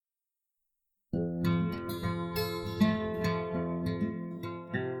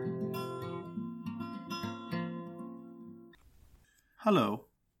Hello,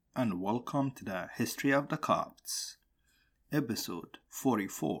 and welcome to the History of the Copts, episode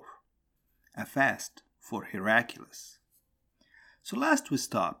 44, A Fast for Heraclius. So last we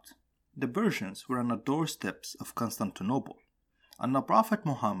stopped, the Persians were on the doorsteps of Constantinople, and the Prophet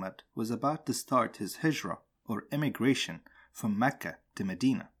Muhammad was about to start his hijrah or emigration from Mecca to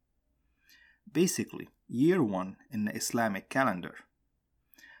Medina. Basically, year 1 in the Islamic calendar.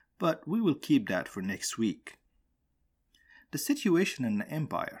 But we will keep that for next week. The situation in the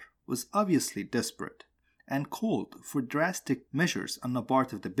empire was obviously desperate and called for drastic measures on the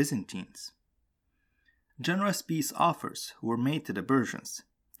part of the Byzantines. Generous peace offers were made to the Persians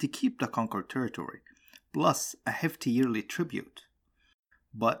to keep the conquered territory, plus a hefty yearly tribute.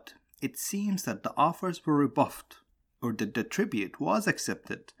 But it seems that the offers were rebuffed, or that the tribute was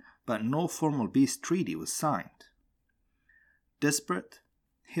accepted, but no formal peace treaty was signed. Desperate,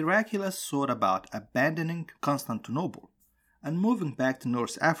 Heraclius thought about abandoning Constantinople and moving back to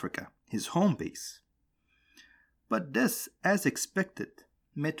North Africa, his home base. But this, as expected,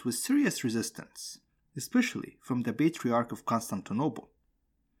 met with serious resistance, especially from the Patriarch of Constantinople.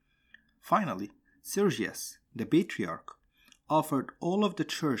 Finally, Sergius, the Patriarch, offered all of the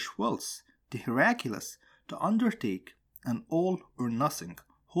church wealth to Heraclius to undertake an all-or-nothing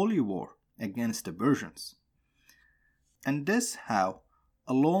holy war against the Persians. And this how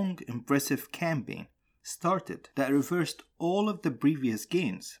a long, impressive campaign started that reversed all of the previous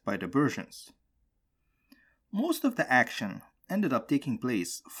gains by the Persians. Most of the action ended up taking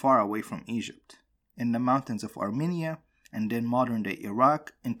place far away from Egypt, in the mountains of Armenia and then modern-day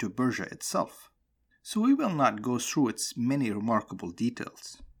Iraq into Persia itself. So we will not go through its many remarkable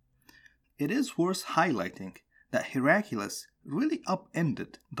details. It is worth highlighting that Heraclius really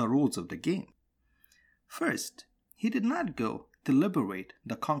upended the rules of the game. First, he did not go to liberate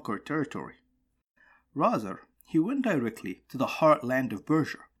the conquered territory. Rather, he went directly to the heartland of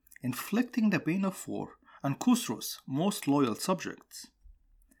Persia, inflicting the pain of war on Khosrow's most loyal subjects.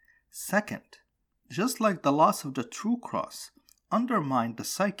 Second, just like the loss of the true cross undermined the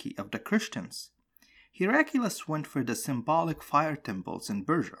psyche of the Christians, Heraclius went for the symbolic fire temples in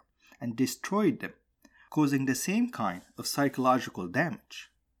Persia and destroyed them, causing the same kind of psychological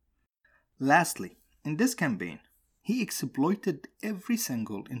damage. Lastly, in this campaign, he exploited every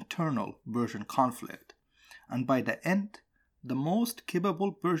single internal Persian conflict, and by the end, the most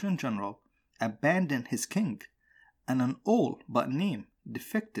capable Persian general abandoned his king and in all but name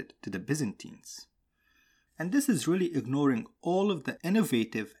defected to the Byzantines. And this is really ignoring all of the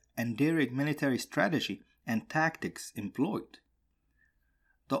innovative and daring military strategy and tactics employed.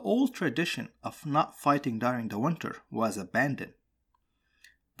 The old tradition of not fighting during the winter was abandoned.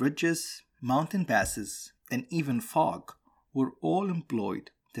 Bridges, mountain passes, and even fog were all employed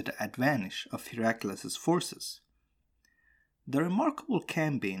to the advantage of Heraclius' forces. The remarkable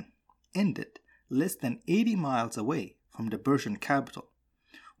campaign ended less than 80 miles away from the Persian capital,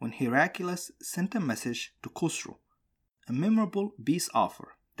 when Heraclius sent a message to Khosrow, a memorable peace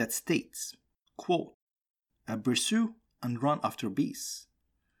offer that states, quote, "I pursue and run after peace.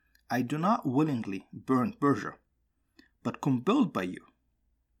 I do not willingly burn Persia, but compelled by you.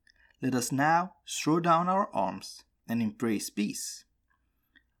 Let us now throw down our arms and embrace peace.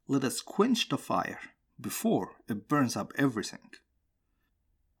 Let us quench the fire before it burns up everything."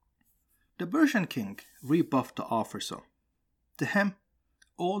 The Persian king rebuffed the offer so. To him,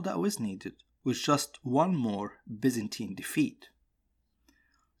 all that was needed was just one more Byzantine defeat.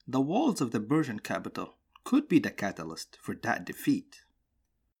 The walls of the Persian capital could be the catalyst for that defeat.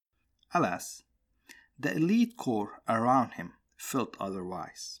 Alas, the elite corps around him felt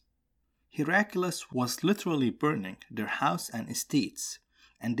otherwise. Heraclius was literally burning their house and estates,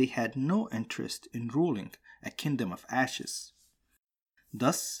 and they had no interest in ruling a kingdom of ashes.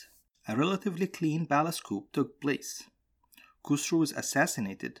 Thus, a relatively clean palace coup took place. Khosrow was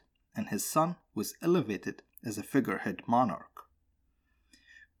assassinated, and his son was elevated as a figurehead monarch.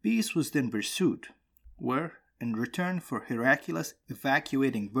 Peace was then pursued, where, in return for Heraclius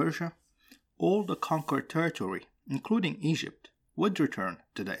evacuating Persia, all the conquered territory, including Egypt, would return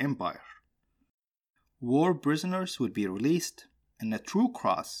to the empire. War prisoners would be released, and the true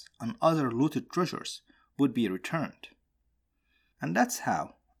cross and other looted treasures would be returned. And that's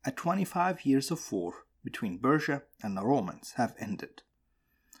how 25 years of war between Persia and the Romans have ended.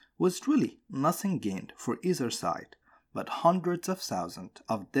 Was really nothing gained for either side, but hundreds of thousands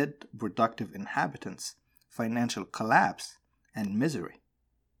of dead productive inhabitants, financial collapse, and misery.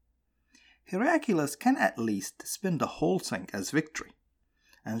 Heraclius can at least spin the whole thing as victory,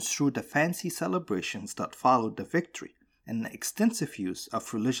 and through the fancy celebrations that followed the victory and the extensive use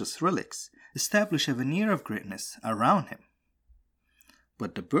of religious relics, establish a veneer of greatness around him.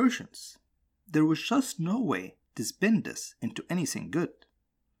 But the Persians, there was just no way to spin this into anything good.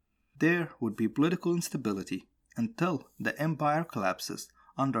 There would be political instability until the empire collapses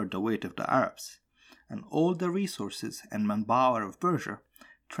under the weight of the Arabs, and all the resources and manpower of Persia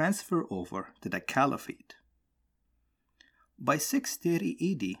transfer over to the Caliphate. By 630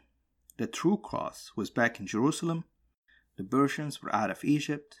 AD, the true cross was back in Jerusalem, the Persians were out of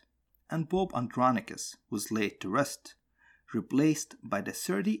Egypt, and Pope Andronicus was laid to rest, replaced by the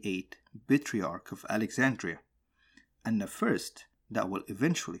 38th Patriarch of Alexandria, and the first that will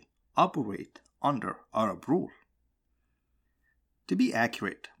eventually operate under Arab rule. To be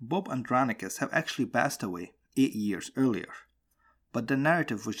accurate, Pope Andronicus had actually passed away 8 years earlier, but the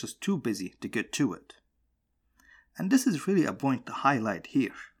narrative was just too busy to get to it. And this is really a point to highlight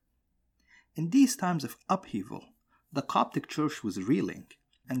here. In these times of upheaval, the Coptic Church was reeling,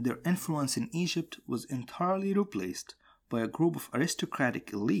 and their influence in Egypt was entirely replaced by a group of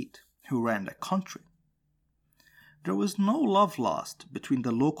aristocratic elite who ran the country. There was no love lost between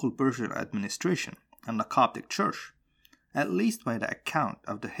the local Persian administration and the Coptic Church, at least by the account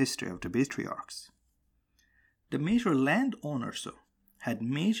of the history of the patriarchs. The major landowners, though, had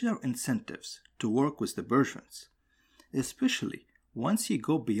major incentives to work with the Persians, especially once you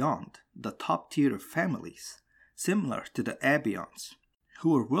go beyond the top tier of families, similar to the Abians, who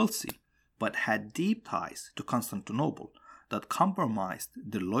were wealthy but had deep ties to Constantinople that compromised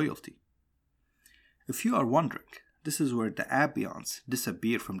their loyalty. If you are wondering, this is where the Abians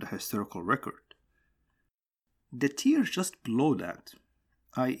disappear from the historical record. The tier just below that,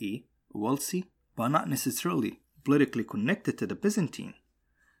 i.e., wealthy but not necessarily politically connected to the Byzantine,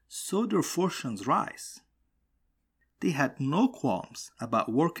 saw their fortunes rise. They had no qualms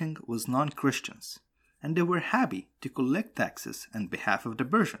about working with non-Christians, and they were happy to collect taxes on behalf of the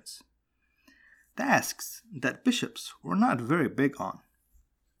Persians. Tasks that bishops were not very big on.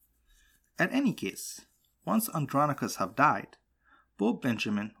 In any case, once Andronicus had died, Pope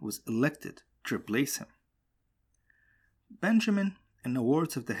Benjamin was elected to replace him. Benjamin, in the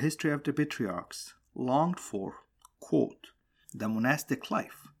words of the History of the Patriarchs, longed for, quote, the monastic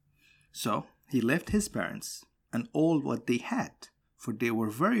life. So he left his parents and all what they had, for they were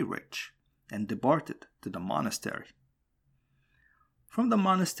very rich, and departed to the monastery. From the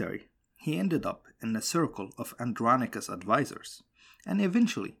monastery, he ended up in the circle of Andronicus' advisors, and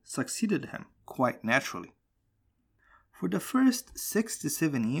eventually succeeded him quite naturally. For the first 6 to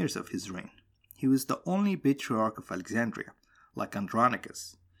 7 years of his reign, he was the only patriarch of Alexandria, like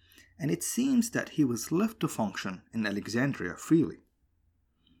Andronicus, and it seems that he was left to function in Alexandria freely.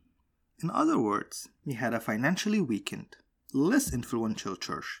 In other words, he had a financially weakened, less influential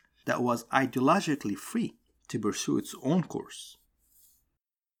church that was ideologically free to pursue its own course.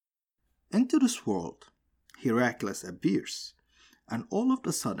 Into this world, Heraclius appears, and all of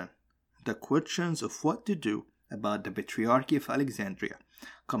a sudden, the questions of what to do about the Patriarchy of Alexandria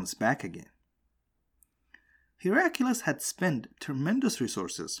comes back again. Heraclius had spent tremendous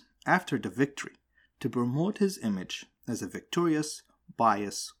resources after the victory to promote his image as a victorious,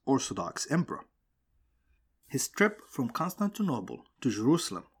 pious, Orthodox emperor. His trip from Constantinople to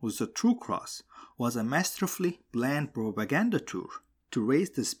Jerusalem with the True Cross was a masterfully planned propaganda tour to raise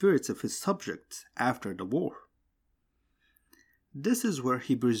the spirits of his subjects after the war. This is where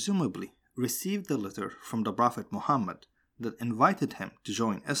he presumably received the letter from the Prophet Muhammad that invited him to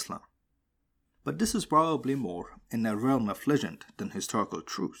join Islam. But this is probably more in the realm of legend than historical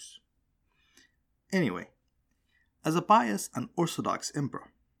truth. Anyway, as a pious and Orthodox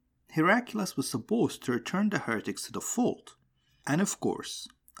emperor, Heraclius was supposed to return the heretics to the fold, and of course,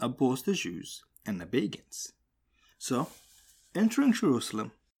 oppose the Jews and the pagans. So, entering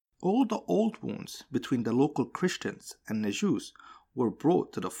Jerusalem, all the old wounds between the local Christians and the Jews were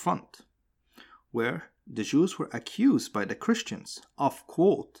brought to the front, where the Jews were accused by the Christians of,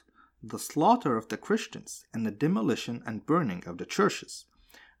 quote, the slaughter of the Christians and the demolition and burning of the churches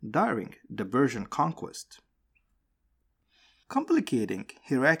during the Persian conquest. Complicating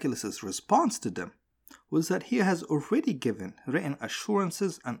Heraclius' response to them was that he has already given written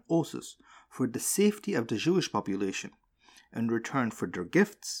assurances and oaths for the safety of the Jewish population in return for their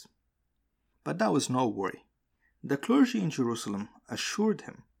gifts. But that was no worry. The clergy in Jerusalem assured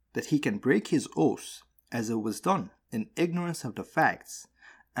him that he can break his oaths as it was done in ignorance of the facts,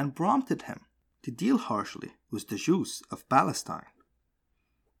 and prompted him to deal harshly with the Jews of Palestine.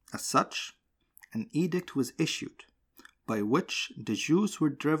 As such, an edict was issued by which the Jews were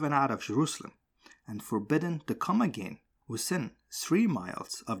driven out of Jerusalem and forbidden to come again within 3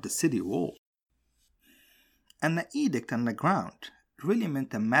 miles of the city wall. And the edict on the ground really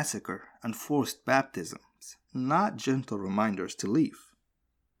meant a massacre and forced baptisms, not gentle reminders to leave.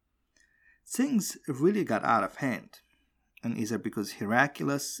 things really got out of hand, and either because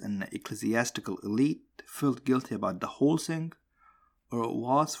Heraclius and the ecclesiastical elite felt guilty about the whole thing, or it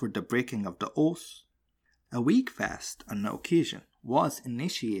was for the breaking of the oath, a week fast on the occasion was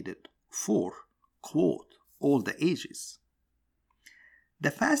initiated for, quote, all the ages.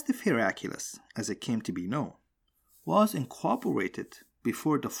 The fast of Heraclius, as it came to be known, was incorporated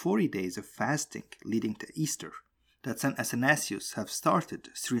before the 40 days of fasting leading to Easter that St. Athanasius have started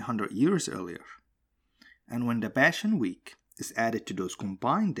 300 years earlier. And when the Passion Week is added to those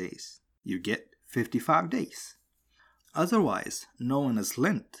combined days, you get 55 days. Otherwise known as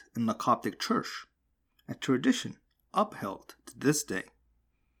Lent in the Coptic Church, a tradition upheld to this day.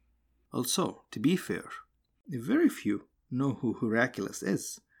 Also, to be fair, very few know who Heraclius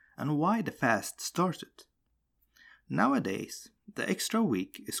is and why the fast started. Nowadays, the extra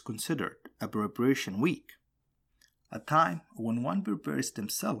week is considered a preparation week, a time when one prepares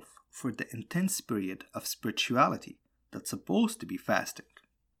themselves for the intense period of spirituality that's supposed to be fasting.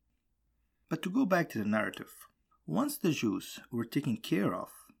 But to go back to the narrative, once the Jews were taken care of,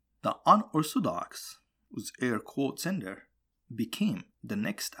 the unorthodox, with air quotes in there, became the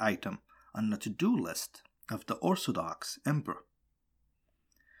next item on the to-do list of the Orthodox emperor.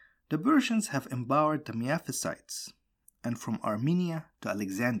 The Persians have empowered the Miaphysites, and from Armenia to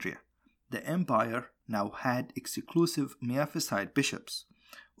Alexandria, the empire now had exclusive Miaphysite bishops,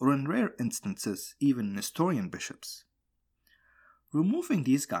 or in rare instances even Nestorian bishops. Removing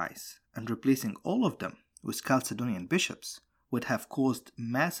these guys and replacing all of them with Chalcedonian bishops would have caused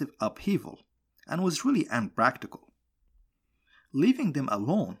massive upheaval and was really unpractical. Leaving them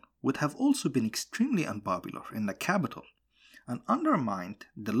alone would have also been extremely unpopular in the capital and undermined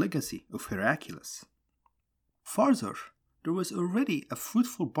the legacy of Heraclius. Further, there was already a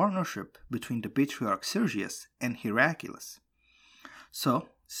fruitful partnership between the patriarch Sergius and Heraclius. So,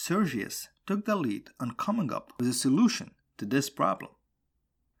 Sergius took the lead on coming up with a solution to this problem.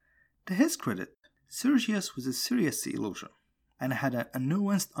 To his credit, Sergius was a serious theologian and had a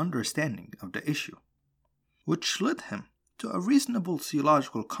nuanced understanding of the issue, which led him to a reasonable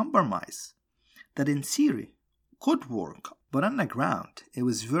theological compromise that in theory could work, but on the ground it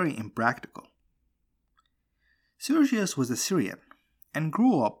was very impractical. Sergius was a Syrian and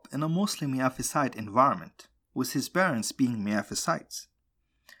grew up in a mostly Miaphysite environment, with his parents being Miaphysites.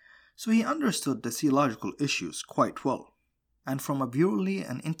 So he understood the theological issues quite well, and from a purely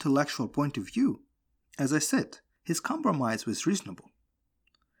an intellectual point of view, as I said, his compromise was reasonable.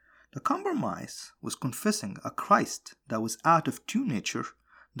 The compromise was confessing a Christ that was out of two natures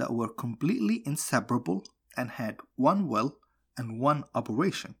that were completely inseparable and had one will and one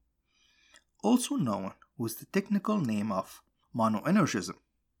operation, also known with the technical name of monoenergism,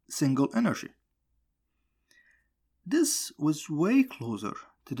 single energy. This was way closer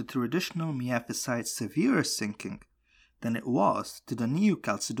to the traditional Miaphysite severest thinking than it was to the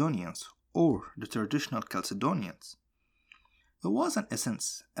Neo-Chalcedonians or the traditional Chalcedonians. It was in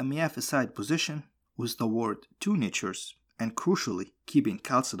essence a Miaphysite position with the word two natures and crucially keeping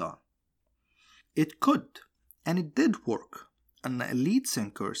Chalcedon. It could, and it did work on the elite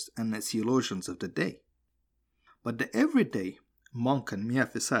thinkers and the theologians of the day. But the everyday monk and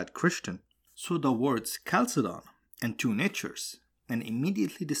Miaphysite Christian saw the words Chalcedon and two natures and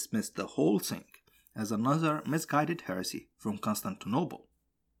immediately dismissed the whole thing as another misguided heresy from Constantinople.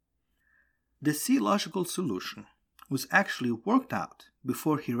 The theological solution was actually worked out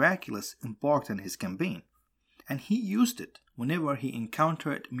before Heraclius embarked on his campaign, and he used it whenever he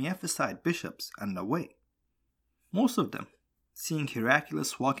encountered Miaphysite bishops on the way. Most of them, seeing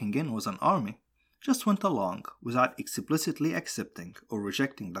Heraclius walking in with an army, just went along without explicitly accepting or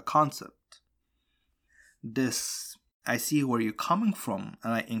rejecting the concept. This "I see where you're coming from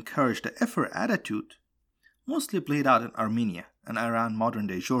and I encourage the effort" attitude mostly played out in Armenia and around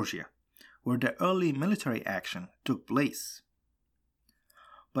modern-day Georgia, where the early military action took place.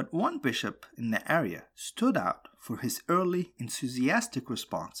 But one bishop in the area stood out for his early enthusiastic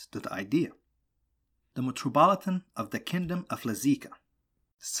response to the idea. The Metropolitan of the Kingdom of Lazica,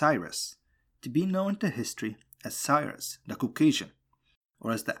 Cyrus, to be known to history as Cyrus the Caucasian,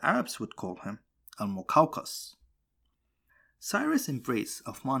 or as the Arabs would call him, Al-Muqawqas. Cyrus' embrace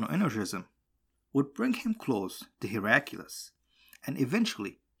of monoenergism would bring him close to Heraclius, and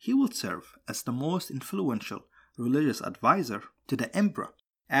eventually he would serve as the most influential religious advisor to the emperor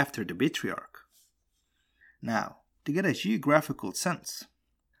after the patriarch. Now, to get a geographical sense,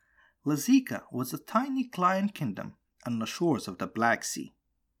 Lazica was a tiny client kingdom on the shores of the Black Sea,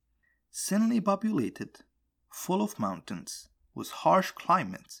 thinly populated, full of mountains, with harsh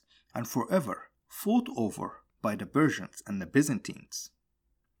climates, and forever fought over by the Persians and the Byzantines.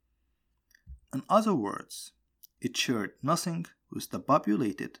 In other words, it shared nothing with the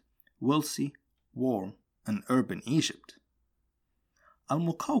populated, wealthy, warm, and urban Egypt.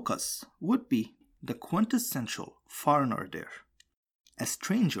 Al-Muqawqis would be the quintessential foreigner there, a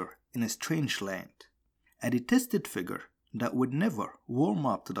stranger in a strange land, a detested figure that would never warm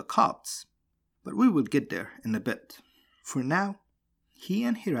up to the Copts. But we will get there in a bit. For now, he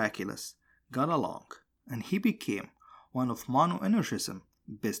and Heraclius got along, and he became one of monoenergism's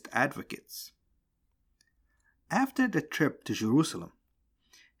best advocates. After the trip to Jerusalem,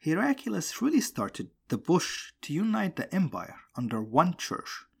 Heraclius really started the push to unite the empire under one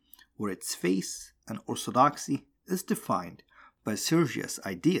church, where its faith and orthodoxy is defined by Sergius'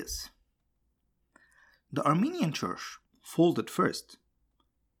 ideas. The Armenian church folded first.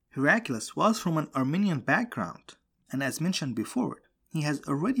 Heraclius was from an Armenian background, and as mentioned before, he has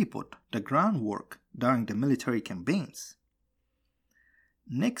already put the groundwork during the military campaigns.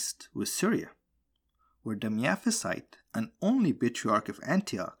 Next was Syria, where the Miaphysite and only patriarch of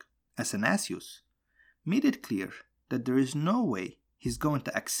Antioch, Athanasius, made it clear that there is no way he's going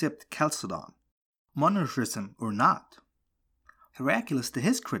to accept Chalcedon, monergism or not. Heraclius, to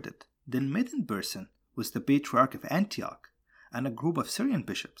his credit, then met in person with the patriarch of Antioch and a group of Syrian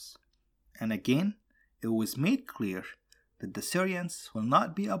bishops, and again it was made clear that the Syrians will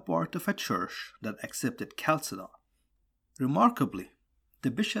not be a part of a church that accepted Chalcedon. Remarkably,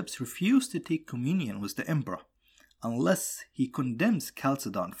 the bishops refused to take communion with the emperor unless he condemns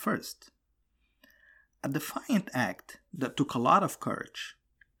Chalcedon first. A defiant act that took a lot of courage.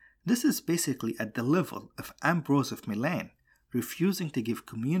 This is basically at the level of Ambrose of Milan refusing to give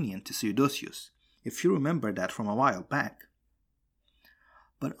communion to Theodosius, if you remember that from a while back.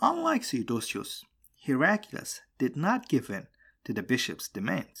 But unlike Theodosius, Heraclius did not give in to the bishop's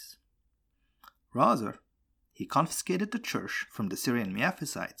demands. Rather, he confiscated the church from the Syrian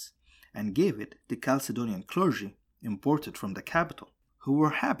Miaphysites and gave it to Chalcedonian clergy imported from the capital, who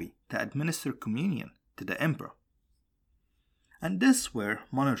were happy to administer communion to the emperor. And this is where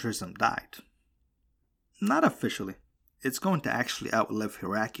monergism died. Not officially, it's going to actually outlive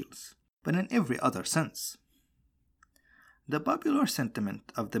Heraclius, but in every other sense. The popular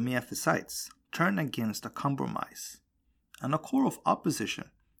sentiment of the Miaphysites turned against a compromise, and a core of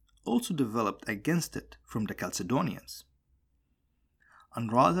opposition also developed against it from the Chalcedonians.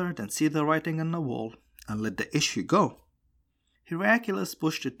 And rather than see the writing on the wall and let the issue go, Heraclius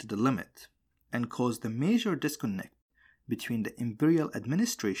pushed it to the limit and caused a major disconnect between the imperial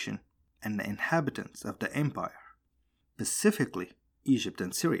administration and the inhabitants of the empire, specifically Egypt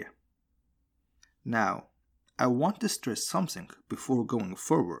and Syria. Now, I want to stress something before going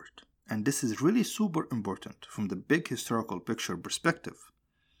forward, and this is really super important from the big historical picture perspective.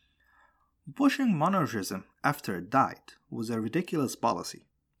 Pushing monergism after it died was a ridiculous policy,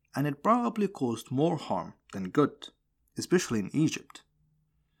 and it probably caused more harm than good, especially in Egypt.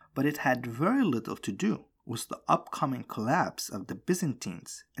 But it had very little to do with the upcoming collapse of the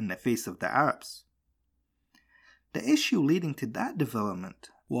Byzantines in the face of the Arabs. The issue leading to that development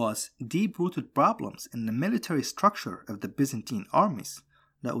was deep-rooted problems in the military structure of the Byzantine armies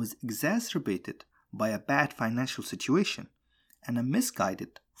that was exacerbated by a bad financial situation and a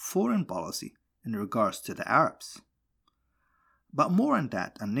misguided foreign policy in regards to the Arabs. But more on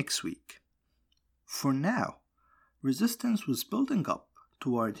that next week. For now, resistance was building up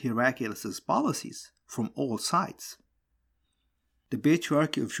toward Heraclius' policies from all sides. The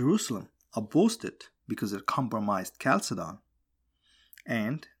Patriarch of Jerusalem opposed it because it compromised Chalcedon,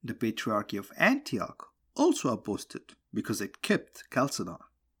 and the Patriarch of Antioch also opposed it because it kept Chalcedon.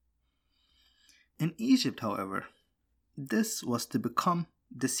 In Egypt, however, this was to become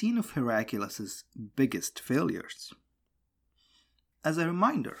the scene of Heraclius' biggest failures. As a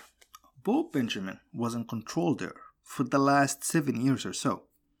reminder, Pope Benjamin was in control there for the last 7 years or so,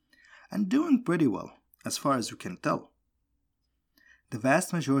 and doing pretty well as far as we can tell. The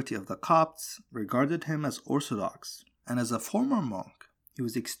vast majority of the Copts regarded him as Orthodox, and as a former monk, he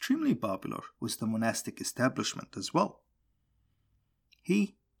was extremely popular with the monastic establishment as well.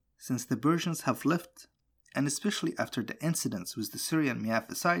 He, since the Persians have left, and especially after the incidents with the Syrian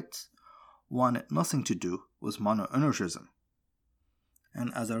Miaphysites, wanted nothing to do with monoenergism.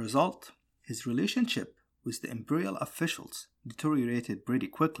 And as a result, his relationship with the imperial officials deteriorated pretty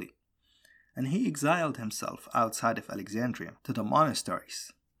quickly, and he exiled himself outside of Alexandria to the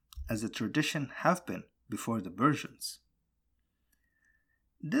monasteries, as the tradition have been before the Persians.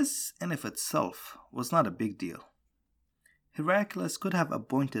 This in of itself was not a big deal. Heraclius could have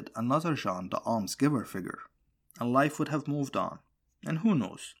appointed another John the almsgiver figure, and life would have moved on, and who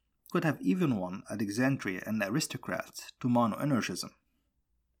knows, could have even won Alexandria and the aristocrats to monoenergism.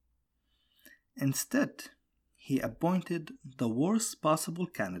 Instead, he appointed the worst possible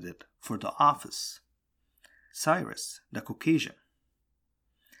candidate for the office, Cyrus the Caucasian,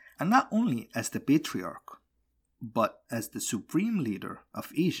 and not only as the patriarch, but as the supreme leader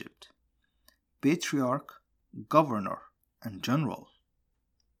of Egypt, patriarch, governor, and general.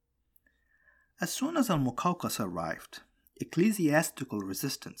 As soon as Al-Muqawqis arrived, ecclesiastical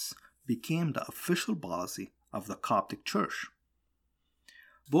resistance became the official policy of the Coptic Church.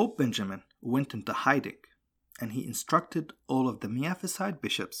 Pope Benjamin went into hiding, and he instructed all of the Miaphysite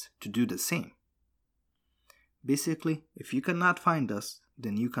bishops to do the same. Basically, if you cannot find us,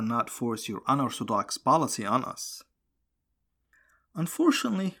 then you cannot force your unorthodox policy on us.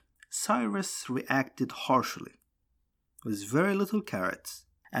 Unfortunately, Cyrus reacted harshly, with very little carrots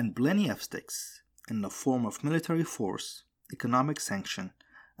and plenty of sticks in the form of military force, economic sanction,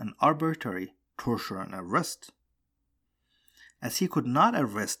 and arbitrary torture and arrest. As he could not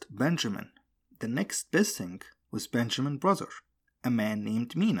arrest Benjamin, the next best thing was Benjamin's brother, a man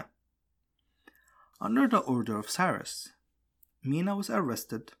named Mina. Under the order of Cyrus, Mina was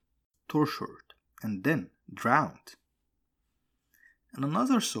arrested, tortured, and then drowned. In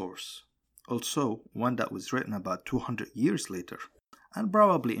another source, also one that was written about 200 years later, and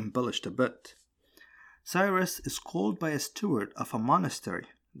probably embellished a bit, Cyrus is called by a steward of a monastery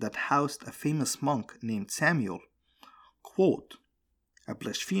that housed a famous monk named Samuel, quote, a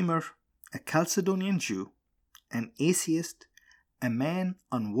blasphemer, a Chalcedonian Jew, an atheist, a man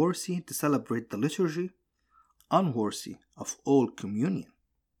unworthy to celebrate the liturgy, unworthy of all communion.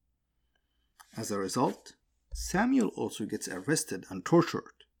 As a result, Samuel also gets arrested and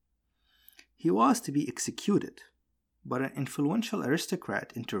tortured. He was to be executed, but an influential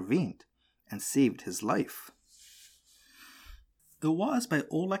aristocrat intervened and saved his life. It was, by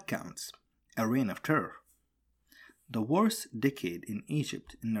all accounts, a reign of terror, the worst decade in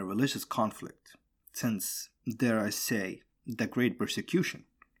Egypt in a religious conflict since, dare I say, the Great Persecution.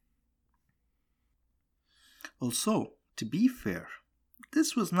 Also, to be fair,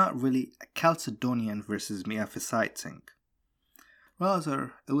 this was not really a Chalcedonian versus Miaphysite thing.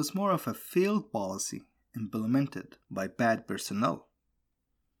 Rather, it was more of a failed policy implemented by bad personnel.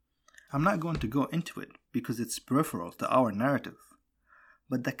 I'm not going to go into it because it's peripheral to our narrative,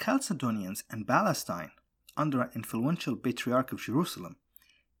 but the Chalcedonians in Palestine, under an influential patriarch of Jerusalem,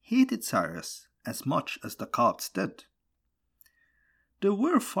 hated Cyrus as much as the Copts did. They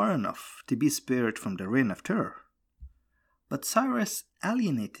were far enough to be spared from the reign of terror, but Cyrus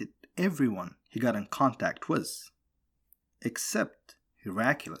alienated everyone he got in contact with, except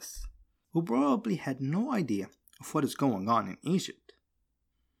Heraclius, who probably had no idea of what is going on in Egypt.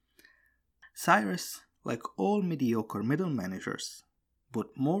 Cyrus, like all mediocre middle managers,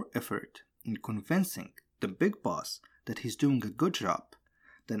 put more effort in convincing the big boss that he's doing a good job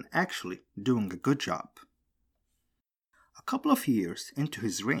than actually doing a good job. A couple of years into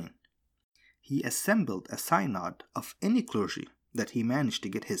his reign, he assembled a synod of any clergy that he managed to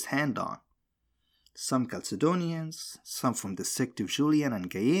get his hand on. Some Chalcedonians, some from the sect of Julian and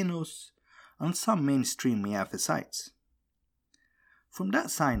Gaianos, and some mainstream Miaphysites. From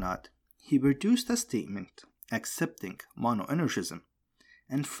that synod, he produced a statement accepting monoenergism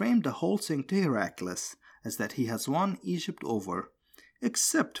and framed the whole thing to Heraclius as that he has won Egypt over,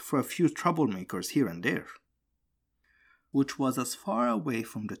 except for a few troublemakers here and there, which was as far away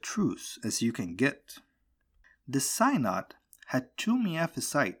from the truth as you can get. The synod had 2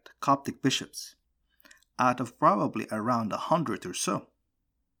 Miaphysite Coptic bishops, out of probably around 100 or so.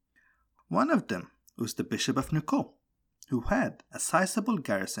 One of them was the Bishop of Nicaea, who had a sizable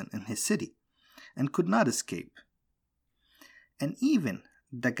garrison in his city and could not escape. And even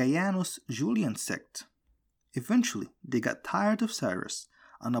the Gaianos Julian sect. Eventually, they got tired of Cyrus,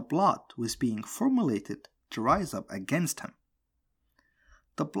 and a plot was being formulated to rise up against him.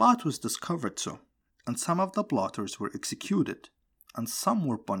 The plot was discovered and some of the plotters were executed, and some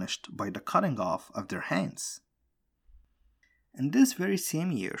were punished by the cutting off of their hands. In this very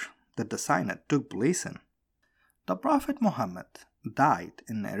same year that the synod took place in, the Prophet Muhammad died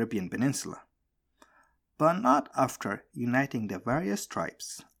in the Arabian Peninsula, but not after uniting the various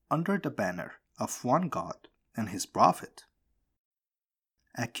tribes under the banner of one God and his Prophet.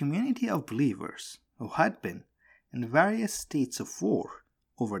 A community of believers who had been in various states of war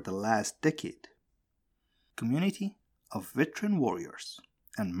over the last decade. Community of veteran warriors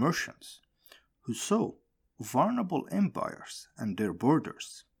and merchants who saw vulnerable empires and their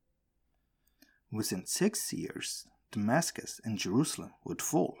borders. Within 6 years, Damascus and Jerusalem would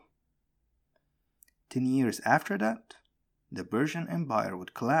fall. 10 years after that, the Persian Empire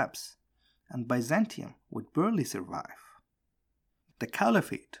would collapse, and Byzantium would barely survive. The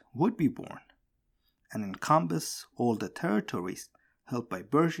Caliphate would be born, and encompass all the territories held by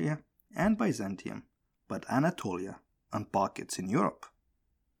Persia and Byzantium, but Anatolia and pockets in Europe.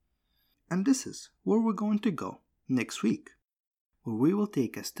 And this is where we're going to go next week, where we will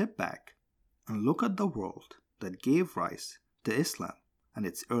take a step back and look at the world that gave rise to Islam and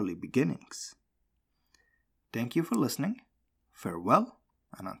its early beginnings. Thank you for listening. Farewell,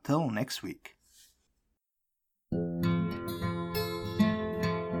 and until next week.